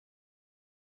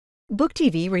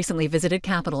BookTV recently visited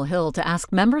Capitol Hill to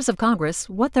ask members of Congress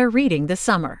what they're reading this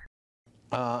summer.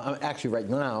 Actually, right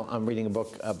now, I'm reading a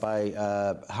book by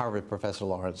Harvard professor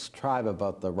Lawrence Tribe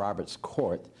about the Roberts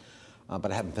Court,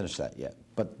 but I haven't finished that yet.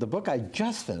 But the book I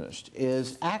just finished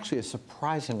is actually a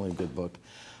surprisingly good book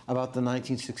about the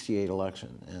 1968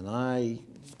 election. And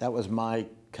that was my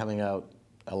coming out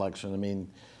election. I mean,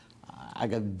 I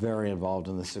got very involved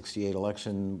in the 68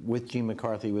 election with Gene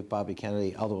McCarthy, with Bobby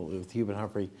Kennedy, ultimately with Hubert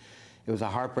Humphrey. It was a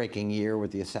heartbreaking year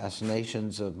with the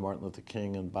assassinations of Martin Luther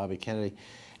King and Bobby Kennedy.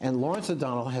 And Lawrence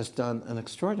O'Donnell has done an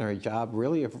extraordinary job,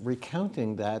 really, of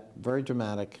recounting that very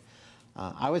dramatic,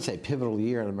 I would say, pivotal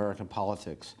year in American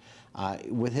politics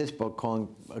with his book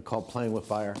called Playing with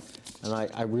Fire. And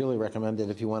I really recommend it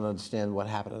if you want to understand what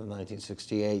happened in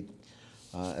 1968,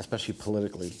 especially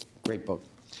politically. Great book.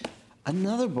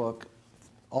 Another book,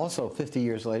 also 50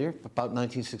 years later, about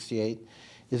 1968,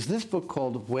 is this book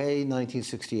called Way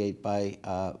 1968 by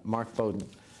Mark Bowden.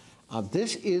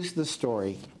 This is the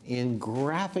story in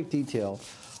graphic detail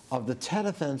of the Tet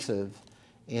Offensive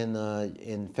in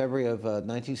February of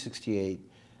 1968,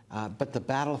 but the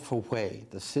battle for Hue,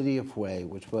 the city of Hue,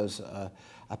 which was a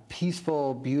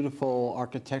peaceful, beautiful,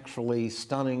 architecturally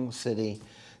stunning city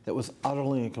that was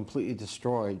utterly and completely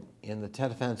destroyed in the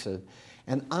Tet Offensive.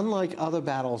 And unlike other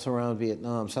battles around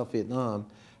Vietnam, South Vietnam,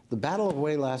 the Battle of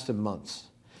Hue lasted months.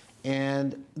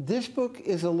 And this book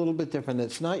is a little bit different.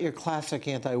 It's not your classic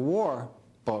anti-war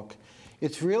book.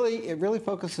 It really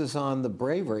focuses on the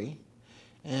bravery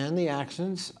and the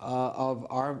actions of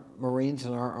our Marines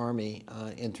and our Army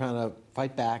in trying to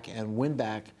fight back and win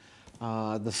back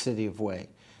the city of Hue.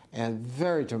 And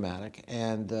very dramatic,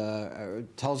 and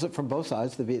tells it from both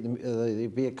sides, the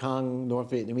Viet Cong, North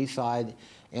Vietnamese side,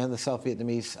 and the South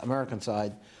Vietnamese American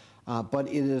side. But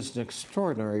it is an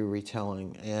extraordinary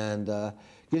retelling, and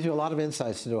gives you a lot of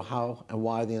insights into how and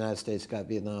why the United States got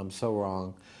Vietnam so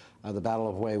wrong. The Battle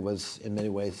of Hue was, in many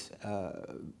ways,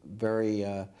 very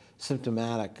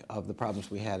symptomatic of the problems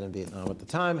we had in Vietnam at the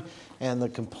time, and the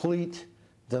complete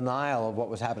denial of what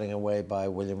was happening in Hue by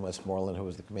William Westmoreland, who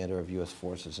was the commander of U.S.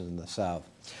 forces in the South.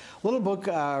 Little book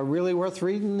really worth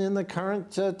reading in the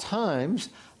current times,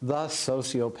 The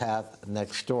Sociopath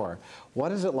Next Door.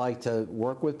 What is it like to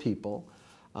work with people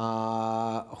who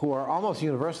are almost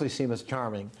universally seen as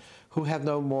charming, who have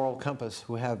no moral compass,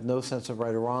 who have no sense of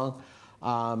right or wrong,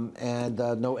 and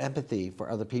no empathy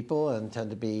for other people, and tend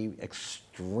to be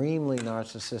extremely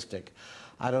narcissistic.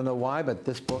 I don't know why, but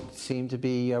this book seemed to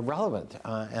be relevant,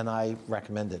 and I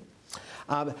recommend it.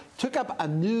 Took up a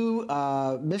new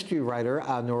mystery writer,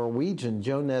 a Norwegian,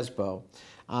 Jo Nesbø,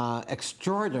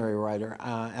 extraordinary writer,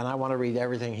 and I want to read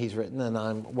everything he's written, and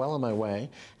I'm well on my way.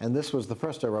 And this was the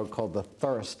first I wrote, called The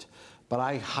Thirst, but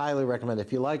I highly recommend it.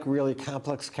 If you like really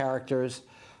complex characters,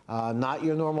 not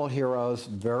your normal heroes,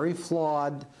 very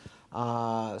flawed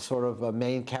sort of a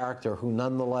main character who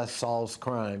nonetheless solves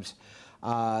crimes,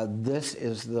 this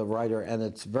is the writer, and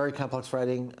it's very complex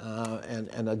writing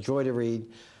and a joy to read.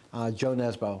 Jo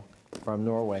Nesbø from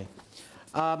Norway.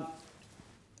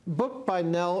 Book by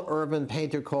Nell Irvin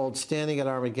Painter called Standing at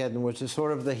Armageddon, which is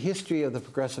sort of the history of the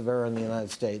progressive era in the United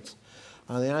States.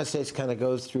 The United States kind of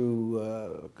goes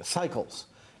through cycles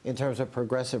in terms of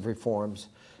progressive reforms,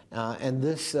 and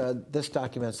this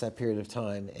documents that period of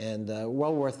time, and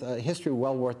history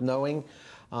well worth knowing.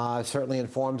 Certainly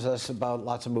informs us about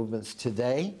lots of movements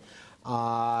today.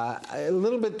 A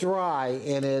little bit dry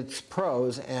in its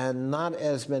prose, and not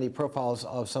as many profiles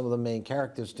of some of the main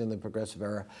characters in the progressive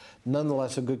era.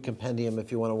 Nonetheless, a good compendium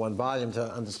if you want a one volume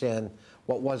to understand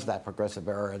what was that progressive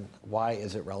era and why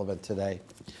is it relevant today.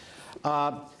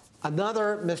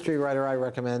 Another mystery writer I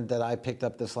recommend that I picked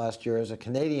up this last year is a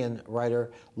Canadian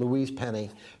writer, Louise Penny.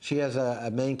 She has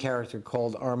a main character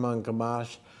called Armand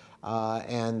Gamache.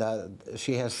 And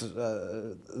she has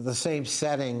the same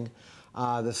setting,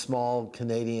 the small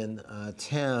Canadian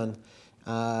town,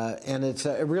 and it's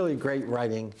a really great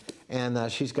writing,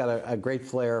 and she's got a great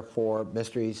flair for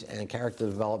mysteries and character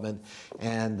development,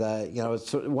 and you know,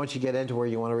 once you get into her,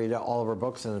 you want to read all of her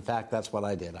books, and in fact, that's what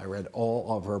I did. I read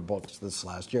all of her books this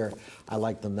last year. I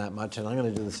liked them that much, and I'm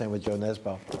going to do the same with Jo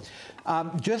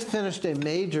Nesbø. Just finished a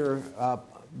major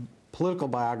political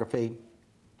biography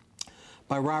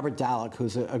by Robert Dallek,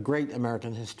 who's a great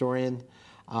American historian,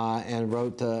 and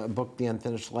wrote a book, The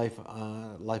Unfinished Life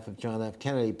of John F.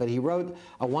 Kennedy. But he wrote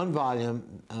a one-volume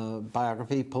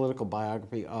political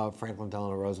biography of Franklin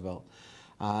Delano Roosevelt.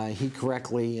 He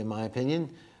correctly, in my opinion,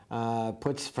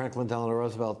 puts Franklin Delano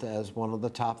Roosevelt as one of the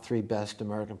top 3 best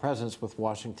American presidents, with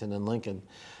Washington and Lincoln.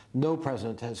 No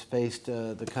president has faced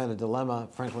the kind of dilemma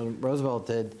Franklin Roosevelt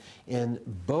did in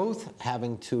both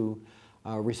having to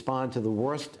respond to the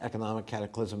worst economic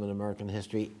cataclysm in American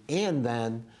history, and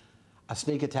then a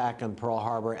sneak attack on Pearl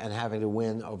Harbor and having to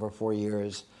win over 4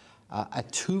 years a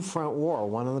two-front war,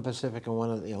 one in the Pacific and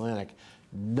one in the Atlantic.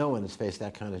 No one has faced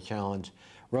that kind of challenge.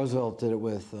 Roosevelt did it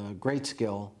with great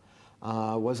skill,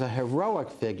 was a heroic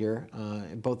figure,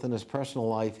 both in his personal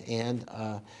life and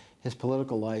his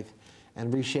political life,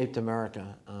 and reshaped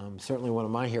America. Certainly one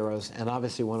of my heroes, and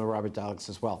obviously one of Robert Dallek's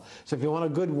as well. So if you want a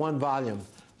good one volume,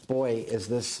 boy, is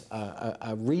this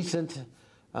a recent,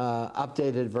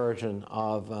 updated version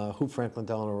of who Franklin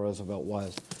Delano Roosevelt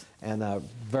was, and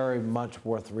very much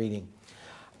worth reading.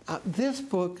 This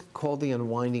book, called The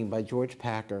Unwinding by George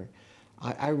Packer,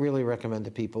 I really recommend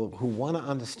to people who want to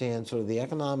understand sort of the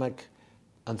economic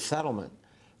unsettlement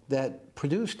that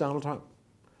produced Donald Trump.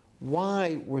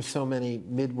 Why were so many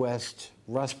Midwest,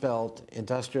 Rust Belt,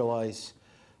 industrialized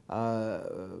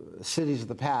cities of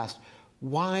the past,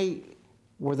 why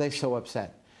were they so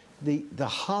upset? The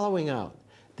hollowing out,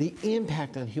 the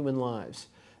impact on human lives,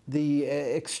 the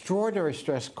extraordinary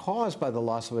stress caused by the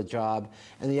loss of a job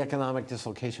and the economic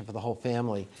dislocation for the whole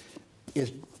family is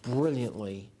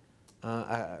brilliantly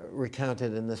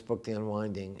recounted in this book, The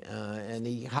Unwinding. And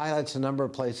he highlights a number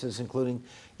of places, including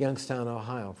Youngstown,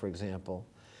 Ohio, for example.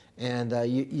 And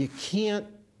you can't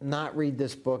not read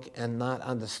this book and not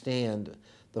understand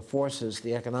the forces,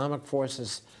 the economic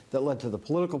forces that led to the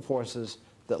political forces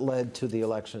that led to the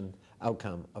election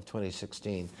outcome of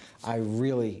 2016. I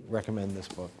really recommend this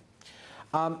book.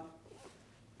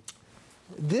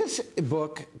 This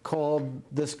book, called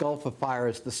This Gulf of Fire,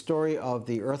 is the story of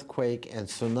the earthquake and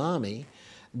tsunami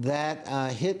that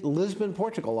hit Lisbon,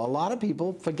 Portugal. A lot of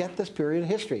people forget this period of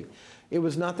history. It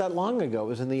was not that long ago. It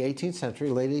was in the 18th century,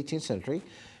 late 18th century,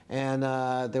 and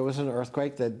there was an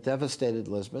earthquake that devastated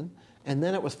Lisbon, and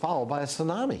then it was followed by a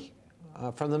tsunami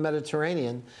from the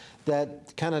Mediterranean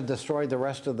that kind of destroyed the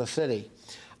rest of the city.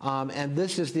 And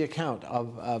this is the account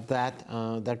of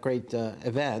that great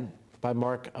event by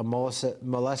Mark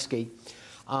Molesky.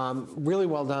 Really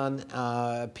well done.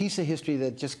 A piece of history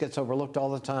that just gets overlooked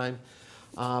all the time,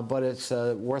 but it's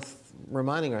worth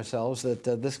reminding ourselves that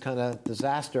this kind of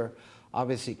disaster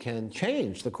obviously can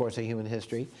change the course of human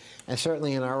history. And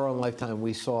certainly in our own lifetime,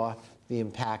 we saw the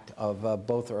impact of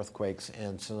both earthquakes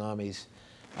and tsunamis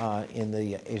in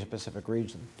the Asia-Pacific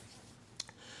region.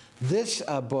 This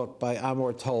book by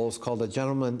Amor Towles, called A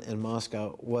Gentleman in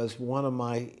Moscow, was one of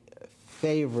my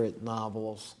favorite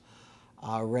novels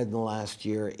read in the last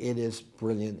year. It is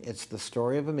brilliant. It's the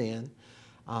story of a man,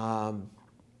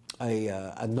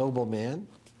 a noble man,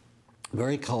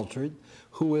 very cultured,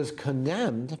 who was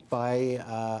condemned by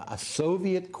a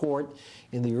Soviet court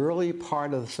in the early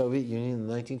part of the Soviet Union in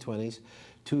the 1920s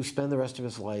to spend the rest of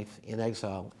his life in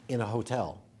exile in a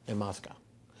hotel in Moscow.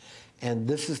 And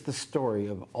this is the story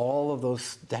of all of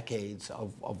those decades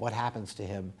of what happens to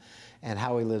him and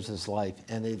how he lives his life.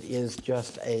 And it is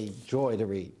just a joy to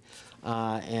read.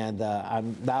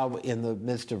 I'm now in the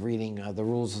midst of reading The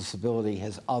Rules of Civility,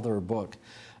 his other book.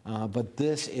 But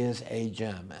this is a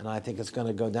gem, and I think it's going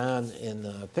to go down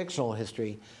in fictional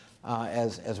history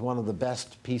as one of the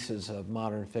best pieces of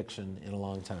modern fiction in a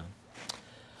long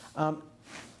time.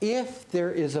 If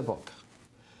there is a book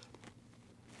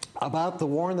about the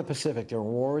war in the Pacific during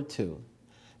World War II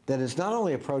that is not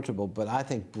only approachable, but I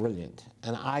think brilliant,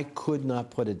 and I could not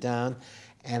put it down,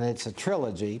 and it's a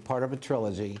trilogy, part of a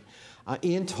trilogy,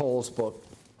 Ian Towles' book,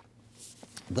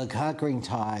 The Conquering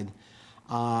Tide,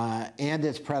 and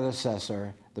its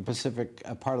predecessor, the Pacific,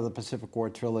 part of the Pacific War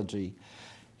trilogy.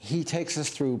 He takes us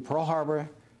through Pearl Harbor,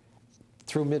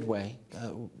 through Midway,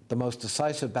 the most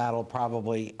decisive battle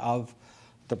probably of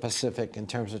the Pacific in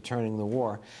terms of turning the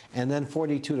war, and then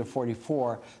 42 to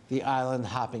 44, the island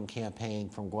hopping campaign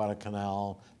from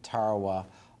Guadalcanal, Tarawa,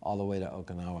 all the way to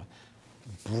Okinawa.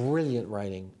 Brilliant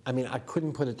writing. I mean, I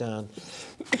couldn't put it down.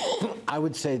 I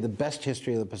would say the best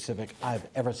history of the Pacific I've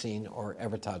ever seen or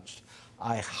ever touched.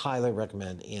 I highly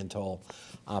recommend Ian Towles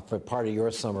for part of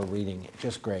your summer reading.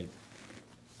 Just great.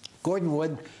 Gordon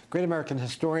Wood, great American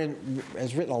historian,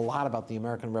 has written a lot about the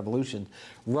American Revolution,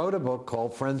 wrote a book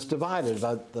called Friends Divided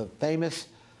about the famous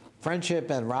friendship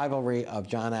and rivalry of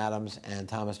John Adams and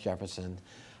Thomas Jefferson.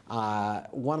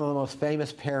 One of the most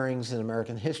famous pairings in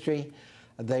American history.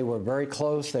 They were very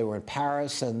close. They were in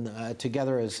Paris and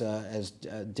together as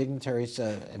dignitaries,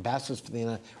 ambassadors for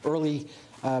the early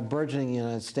burgeoning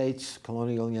United States,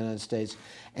 colonial United States.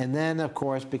 And then, of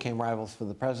course, became rivals for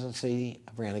the presidency,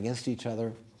 ran against each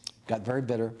other, got very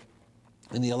bitter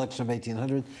in the election of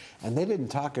 1800, and they didn't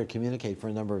talk or communicate for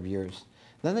a number of years.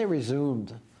 Then they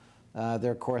resumed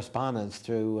their correspondence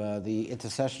through the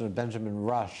intercession of Benjamin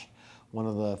Rush, one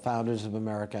of the founders of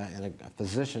America and a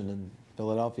physician in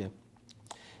Philadelphia.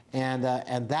 And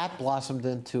that blossomed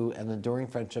into an enduring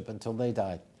friendship until they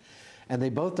died. And they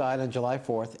both died on July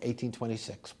 4th,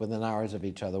 1826, within hours of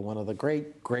each other, one of the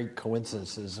great, great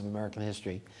coincidences of American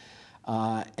history.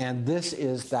 And this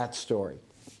is that story.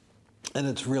 And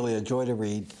it's really a joy to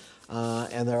read.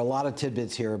 And there are a lot of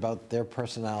tidbits here about their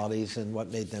personalities and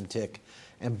what made them tick.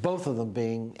 And both of them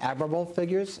being admirable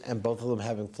figures and both of them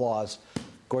having flaws.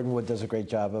 Gordon Wood does a great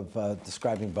job of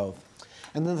describing both.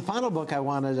 And then the final book I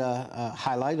wanted to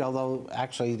highlight, although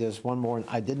actually there's one more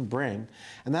I didn't bring,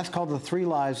 and that's called The Three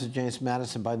Lives of James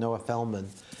Madison by Noah Feldman.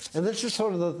 And this is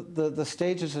sort of the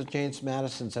stages of James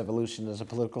Madison's evolution as a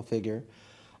political figure.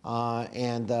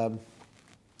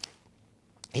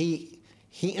 He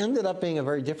ended up being a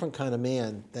very different kind of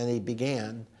man than he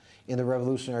began in the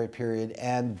Revolutionary period,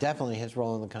 and definitely his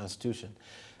role in the Constitution.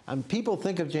 People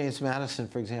think of James Madison,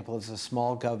 for example, as a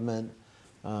small government.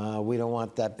 We don't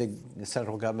want that big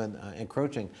central government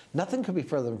encroaching. Nothing could be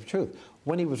further from the truth.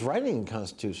 When he was writing the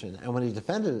Constitution and when he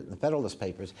defended it in the Federalist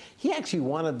Papers, he actually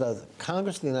wanted the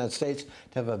Congress of the United States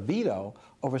to have a veto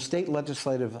over state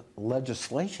legislative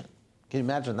legislation. Can you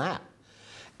imagine that?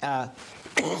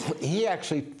 He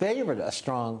actually favored a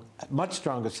strong, much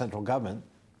stronger central government.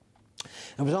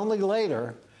 It was only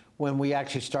later, when we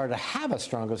actually started to have a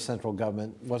stronger central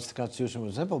government, once the Constitution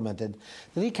was implemented,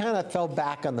 that he kind of fell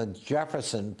back on the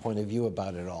Jefferson point of view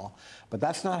about it all. But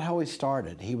that's not how he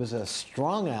started. He was a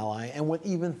strong ally and went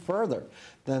even further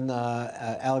than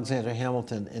Alexander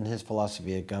Hamilton in his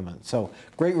philosophy of government. So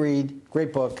great read,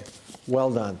 great book, well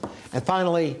done. And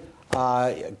finally,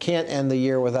 can't end the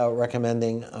year without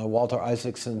recommending Walter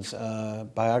Isaacson's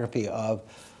biography of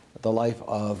the life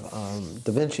of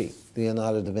Da Vinci,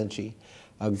 Leonardo da Vinci.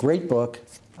 A great book,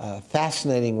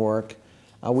 fascinating work.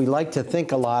 We like to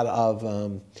think a lot of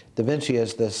Da Vinci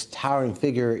as this towering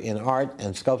figure in art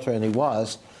and sculpture, and he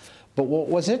was. But what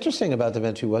was interesting about Da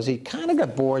Vinci was he kind of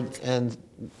got bored, and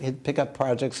he'd pick up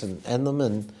projects and end them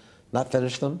and not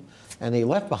finish them. And he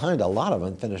left behind a lot of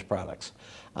unfinished products,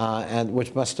 and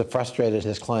which must have frustrated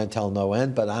his clientele no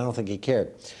end, but I don't think he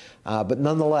cared. But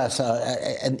nonetheless,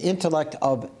 an intellect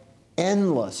of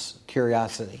endless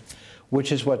curiosity,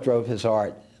 which is what drove his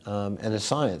art and his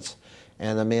science.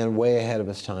 And a man way ahead of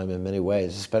his time in many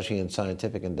ways, especially in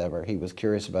scientific endeavor. He was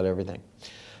curious about everything.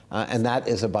 And that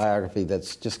is a biography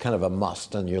that's just kind of a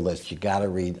must on your list. You gotta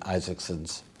read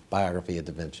Isaacson's biography of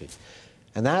Da Vinci.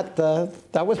 And that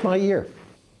was my year.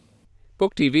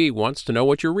 BookTV wants to know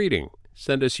what you're reading.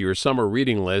 Send us your summer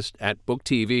reading list at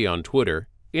BookTV on Twitter,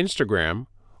 Instagram,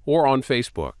 or on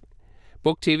Facebook.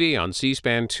 BookTV on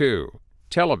C-SPAN 2.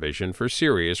 Television for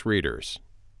serious readers.